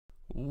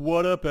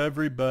What up,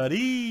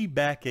 everybody?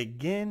 Back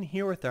again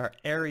here with our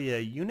area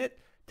unit.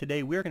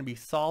 Today we're going to be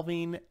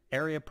solving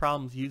area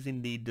problems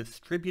using the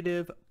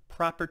distributive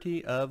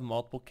property of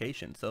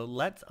multiplication. So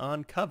let's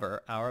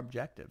uncover our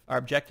objective. Our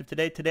objective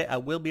today I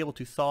will be able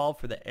to solve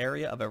for the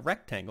area of a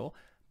rectangle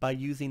by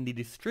using the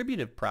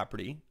distributive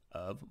property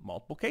of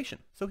multiplication.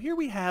 So here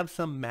we have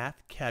some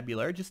math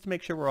vocabulary just to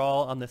make sure we're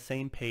all on the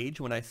same page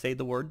when I say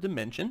the word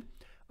dimension.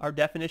 Our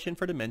definition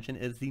for dimension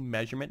is the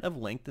measurement of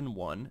length in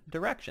one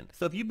direction.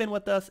 So if you've been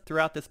with us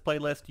throughout this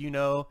playlist, you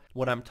know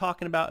what I'm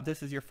talking about. If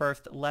this is your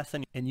first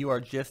lesson and you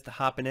are just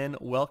hopping in,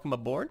 welcome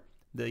aboard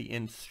the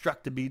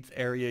Instructabeats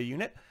area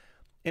unit.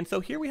 And so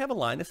here we have a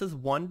line. This is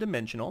one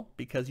dimensional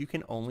because you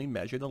can only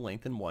measure the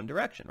length in one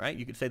direction, right?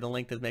 You could say the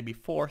length is maybe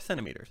 4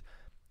 centimeters.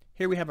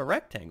 Here we have a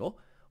rectangle.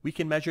 We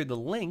can measure the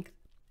length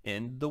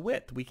in the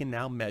width. We can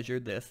now measure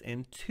this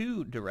in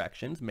 2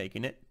 directions,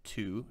 making it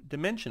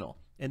 2-dimensional.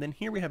 And then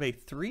here we have a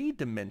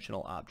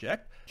 3-dimensional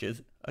object, which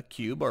is a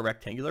cube or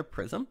rectangular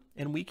prism,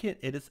 and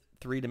it is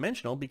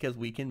 3-dimensional because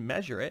we can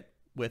measure it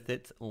with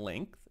its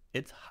length,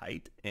 its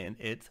height, and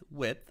its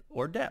width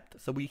or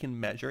depth. So we can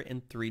measure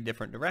in 3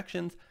 different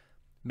directions,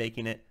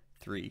 making it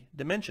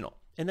 3-dimensional.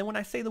 And then when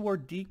I say the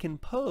word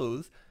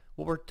decompose,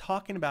 what we're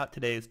talking about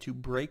today is to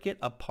break it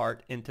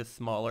apart into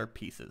smaller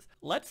pieces.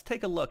 Let's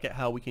take a look at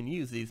how we can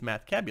use these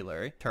math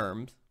vocabulary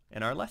terms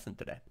in our lesson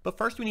today. But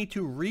first we need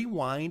to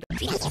rewind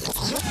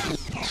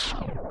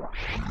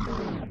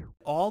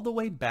all the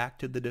way back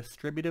to the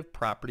distributive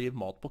property of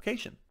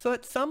multiplication. So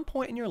at some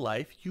point in your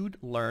life you'd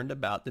learned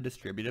about the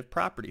distributive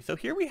property. So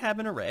here we have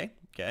an array,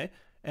 okay?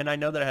 And I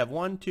know that I have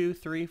 1, 2,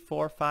 3,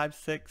 4, 5,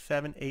 6,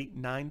 7, 8,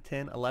 9,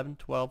 10, 11,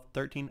 12,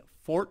 13,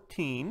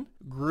 14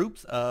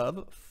 groups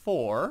of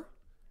 4.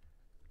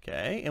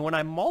 Okay, and when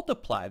I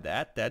multiply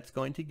that, that's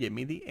going to give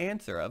me the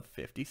answer of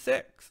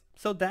 56.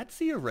 So that's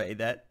the array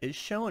that is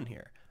shown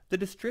here. The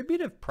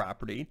distributive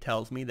property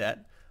tells me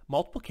that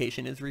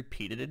multiplication is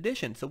repeated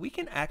addition. So we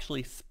can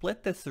actually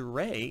split this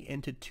array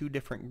into 2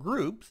 different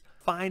groups,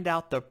 find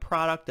out the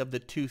product of the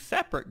 2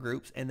 separate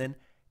groups, and then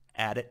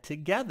add it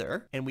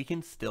together, and we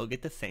can still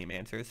get the same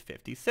answer as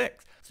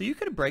 56. So you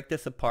could break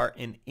this apart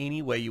in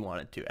any way you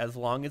wanted to, as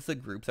long as the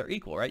groups are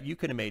equal, right? You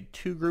could have made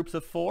 2 groups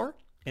of 4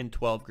 and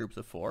 12 groups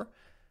of 4.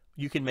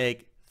 You can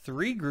make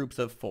 3 groups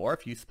of 4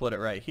 if you split it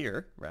right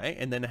here, right?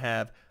 And then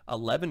have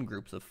 11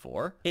 groups of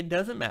 4. It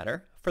doesn't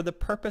matter. For the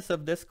purpose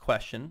of this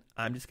question,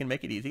 I'm just going to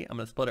make it easy. I'm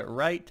going to split it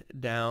right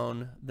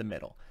down the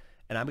middle.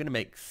 And I'm going to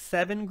make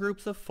 7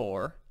 groups of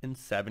 4 and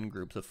 7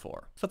 groups of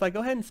 4. So if I go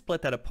ahead and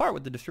split that apart,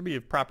 what the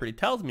distributive property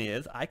tells me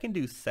is I can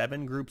do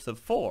 7 groups of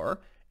 4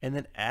 and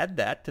then add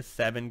that to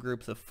 7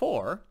 groups of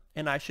 4,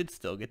 and I should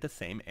still get the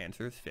same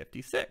answer as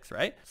 56,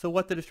 right? So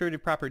what the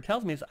distributive property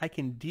tells me is I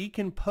can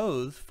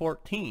decompose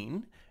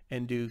 14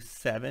 and do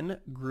 7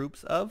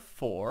 groups of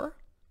 4,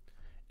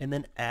 and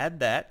then add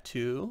that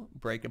to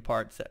break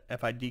apart.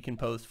 If I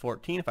decompose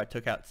 14, if I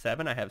took out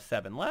 7, I have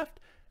 7 left,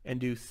 and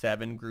do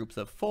 7 groups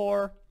of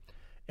 4.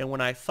 And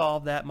when I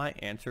solve that, my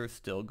answer is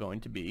still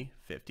going to be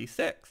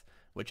 56,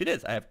 which it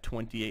is. I have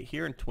 28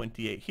 here and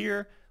 28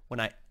 here. When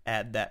I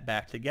add that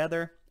back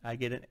together, I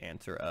get an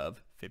answer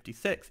of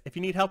 56. If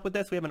you need help with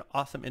this, we have an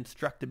awesome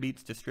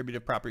Instructabeats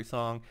distributive property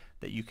song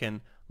that you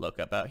can look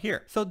up out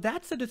here. So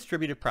that's the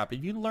distributive property.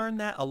 You learned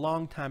that a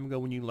long time ago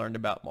when you learned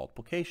about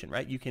multiplication,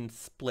 right? You can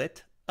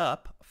split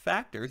up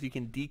factors. You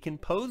can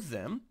decompose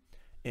them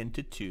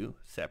into 2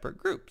 separate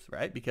groups,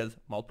 right? Because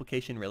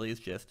multiplication really is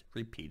just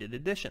repeated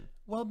addition.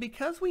 Well,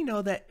 because we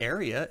know that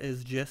area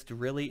is just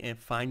really in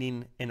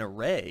finding an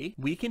array,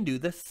 we can do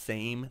the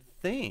same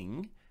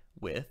thing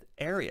with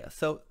area.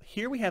 So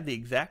here we have the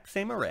exact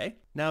same array.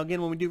 Now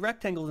again, when we do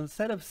rectangles,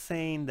 instead of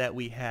saying that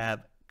we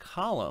have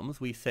columns,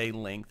 we say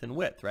length and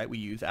width, right? We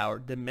use our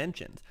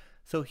dimensions.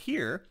 So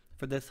here,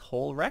 for this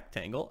whole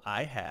rectangle,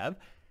 I have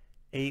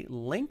a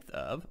length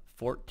of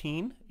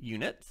 14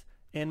 units,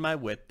 and my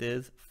width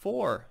is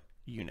 4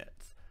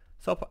 units.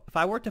 So if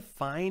I were to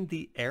find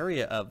the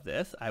area of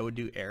this, I would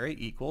do area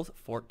equals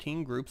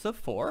 14 groups of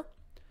 4,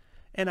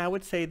 and I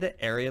would say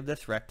the area of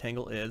this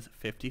rectangle is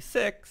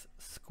 56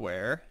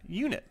 square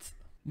units.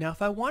 Now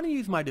if I want to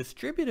use my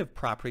distributive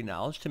property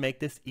knowledge to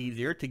make this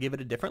easier, to give it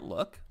a different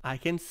look, I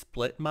can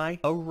split my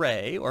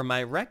array or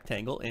my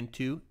rectangle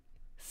into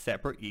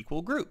separate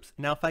equal groups.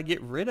 Now if I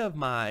get rid of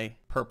my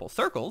purple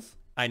circles,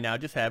 I now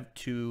just have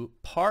 2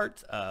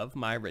 parts of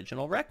my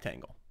original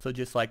rectangle. So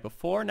just like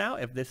before, now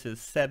if this is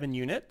 7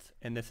 units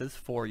and this is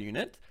 4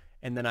 units,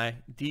 and then I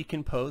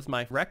decompose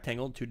my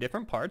rectangle into 2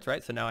 different parts,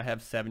 right? So now I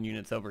have 7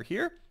 units over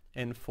here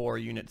and 4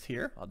 units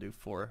here. I'll do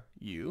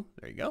 4u,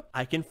 there you go.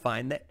 I can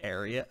find the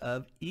area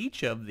of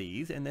each of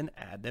these and then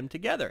add them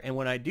together. And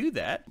when I do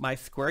that, my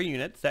square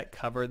units that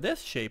cover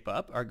this shape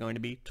up are going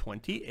to be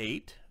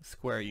 28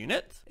 square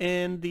units.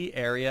 And the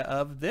area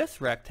of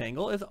this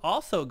rectangle is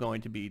also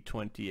going to be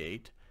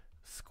 28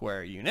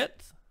 square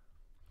units.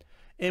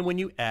 And when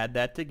you add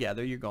that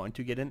together, you're going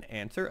to get an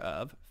answer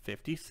of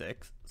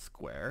 56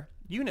 square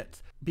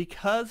units.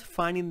 Because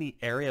finding the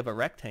area of a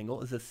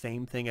rectangle is the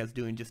same thing as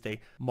doing just a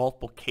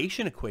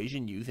multiplication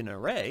equation using an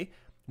array,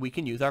 we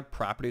can use our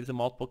properties of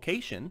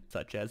multiplication,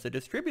 such as the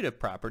distributive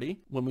property,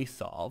 when we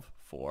solve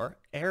for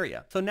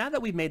area. So now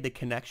that we've made the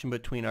connection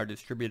between our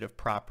distributive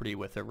property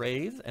with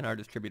arrays and our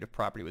distributive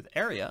property with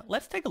area,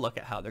 let's take a look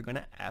at how they're going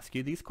to ask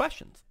you these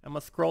questions. I'm going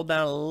to scroll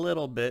down a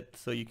little bit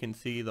so you can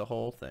see the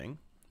whole thing.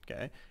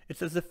 Okay. It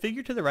says the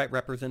figure to the right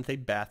represents a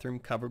bathroom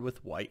covered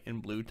with white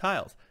and blue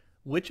tiles.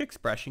 Which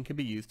expression can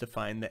be used to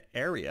find the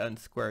area in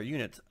square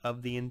units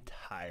of the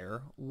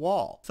entire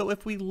wall? So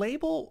if we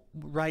label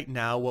right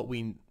now what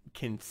we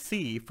can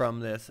see from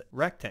this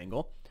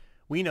rectangle,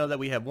 we know that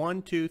we have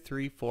 1, 2,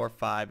 3, 4,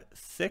 5,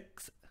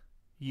 6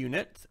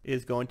 units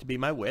is going to be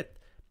my width.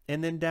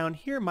 And then down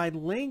here, my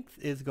length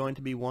is going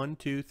to be 1,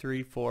 2,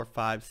 3, 4,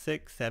 5,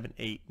 6, 7,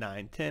 8,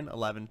 9, 10,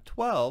 11,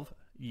 12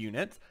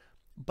 units.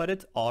 But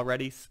it's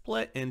already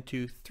split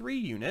into 3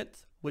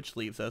 units, which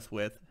leaves us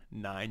with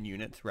 9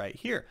 units right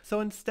here. So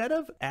instead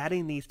of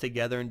adding these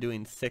together and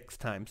doing 6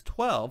 times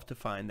 12 to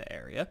find the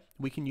area,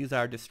 we can use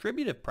our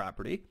distributive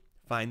property,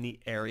 find the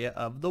area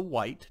of the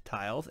white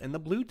tiles and the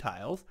blue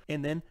tiles,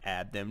 and then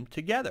add them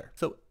together.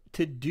 So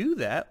to do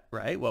that,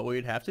 right, what we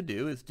would have to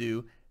do is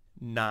do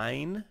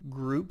 9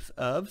 groups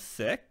of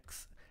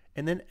 6,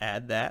 and then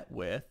add that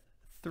with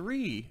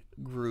 3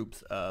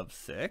 groups of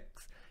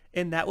 6,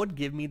 and that would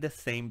give me the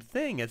same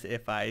thing as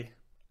if I,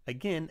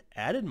 again,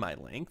 added my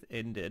length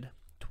and did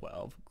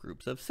 12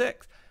 groups of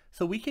 6.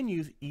 So we can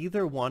use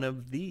either one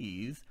of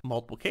these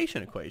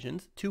multiplication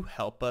equations to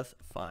help us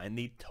find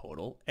the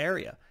total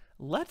area.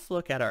 Let's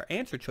look at our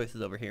answer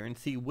choices over here and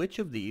see which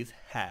of these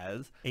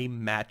has a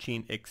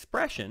matching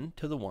expression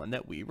to the one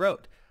that we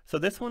wrote. So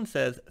this one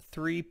says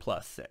 3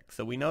 plus 6.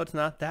 So we know it's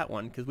not that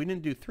one because we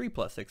didn't do 3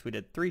 plus 6, we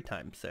did 3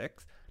 times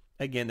 6.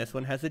 Again, this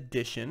one has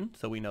addition,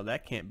 so we know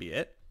that can't be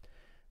it.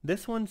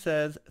 This one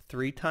says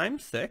 3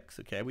 times 6,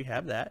 okay, we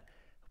have that,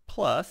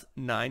 plus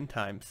 9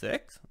 times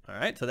 6. All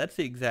right, so that's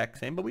the exact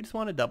same, but we just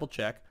want to double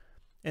check.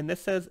 And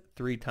this says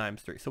 3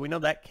 times 3, so we know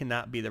that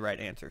cannot be the right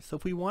answer. So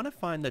if we want to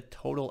find the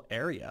total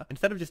area,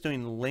 instead of just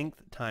doing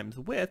length times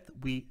width,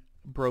 we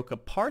broke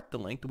apart the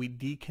length, we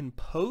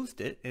decomposed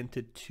it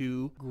into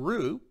 2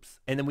 groups,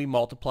 and then we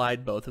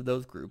multiplied both of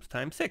those groups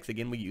times 6.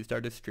 Again, we used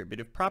our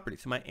distributive property,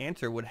 so my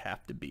answer would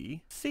have to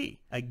be C.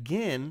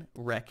 Again,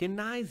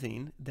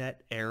 recognizing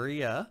that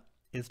area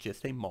is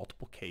just a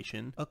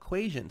multiplication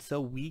equation, so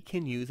we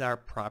can use our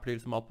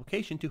properties of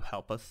multiplication to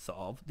help us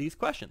solve these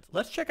questions.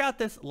 Let's check out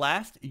this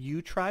last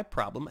you-try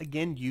problem,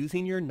 again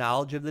using your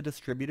knowledge of the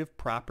distributive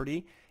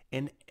property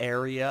and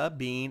area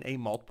being a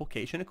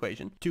multiplication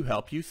equation to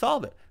help you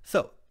solve it.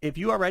 So if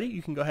you are ready,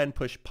 you can go ahead and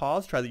push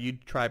pause, try the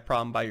you-try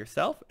problem by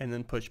yourself, and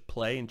then push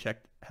play and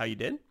check how you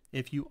did.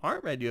 If you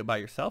aren't ready to do it by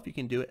yourself, you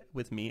can do it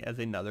with me as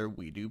another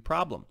we do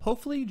problem.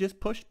 Hopefully you just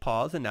pushed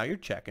pause and now you're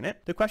checking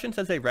it. The question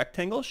says a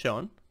rectangle is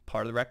shown,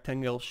 part of the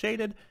rectangle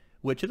shaded.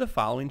 Which of the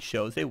following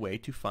shows a way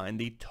to find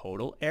the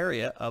total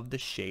area of the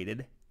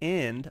shaded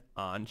and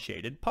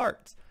unshaded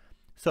parts?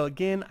 So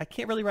again, I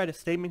can't really write a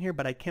statement here,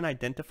 but I can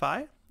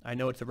identify. I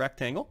know it's a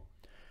rectangle.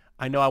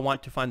 I know I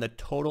want to find the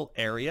total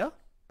area,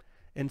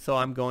 and so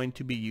I'm going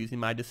to be using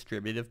my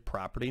distributive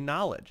property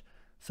knowledge.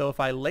 So if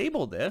I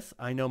label this,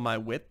 I know my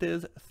width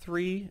is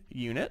 3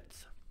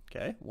 units,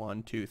 okay,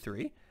 1, 2,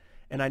 3.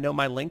 And I know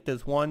my length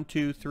is 1,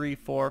 2, 3,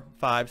 4,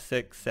 5,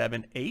 6,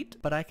 7, 8.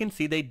 But I can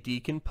see they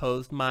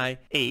decomposed my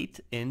 8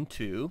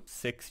 into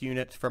 6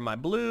 units for my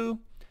blue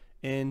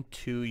and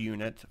 2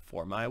 units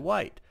for my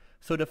white.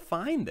 So to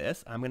find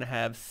this, I'm going to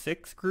have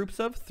 6 groups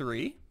of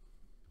 3.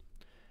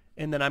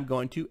 And then I'm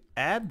going to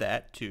add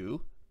that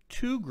to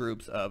 2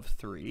 groups of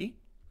 3.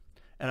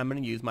 And I'm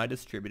going to use my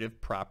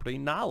distributive property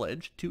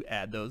knowledge to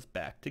add those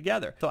back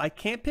together. So I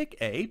can't pick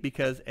A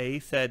because A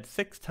said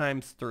 6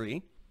 times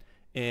 3.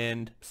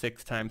 And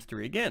 6 times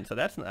 3 again, so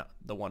that's not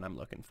the one I'm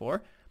looking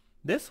for.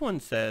 This one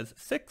says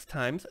 6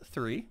 times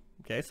 3,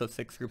 okay, so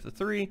 6 groups of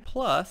 3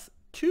 plus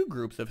 2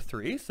 groups of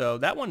 3, so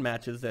that one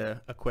matches the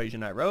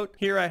equation I wrote.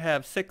 Here I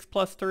have 6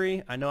 plus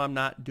 3. I know I'm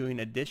not doing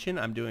addition,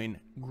 I'm doing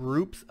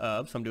groups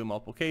of, so I'm doing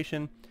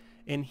multiplication.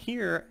 And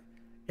here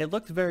it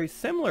looks very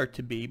similar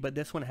to B, but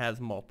this one has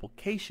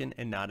multiplication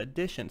and not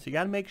addition. So you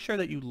got to make sure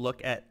that you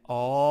look at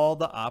all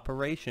the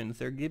operations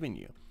they're giving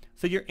you.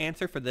 So your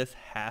answer for this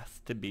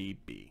has to be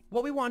B.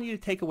 What we want you to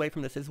take away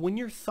from this is when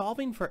you're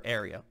solving for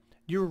area,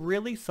 you're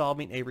really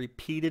solving a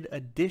repeated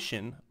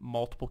addition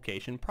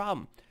multiplication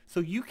problem. So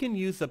you can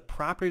use the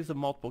properties of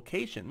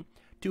multiplication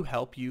to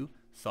help you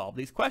solve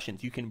these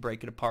questions. You can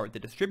break it apart with the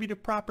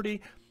distributive property,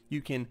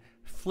 you can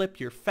flip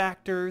your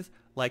factors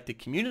like the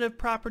commutative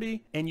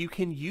property, and you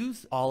can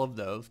use all of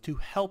those to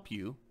help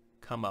you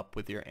come up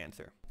with your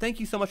answer. Thank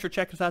you so much for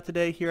checking us out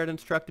today here at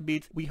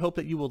Instructabeats. We hope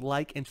that you will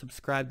like and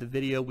subscribe the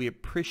video. We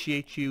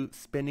appreciate you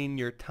spending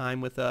your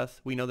time with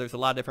us. We know there's a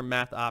lot of different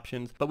math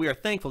options, but we are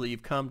thankful that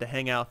you've come to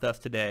hang out with us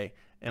today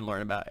and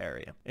learn about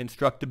area.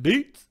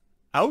 Instructabeats,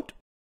 out.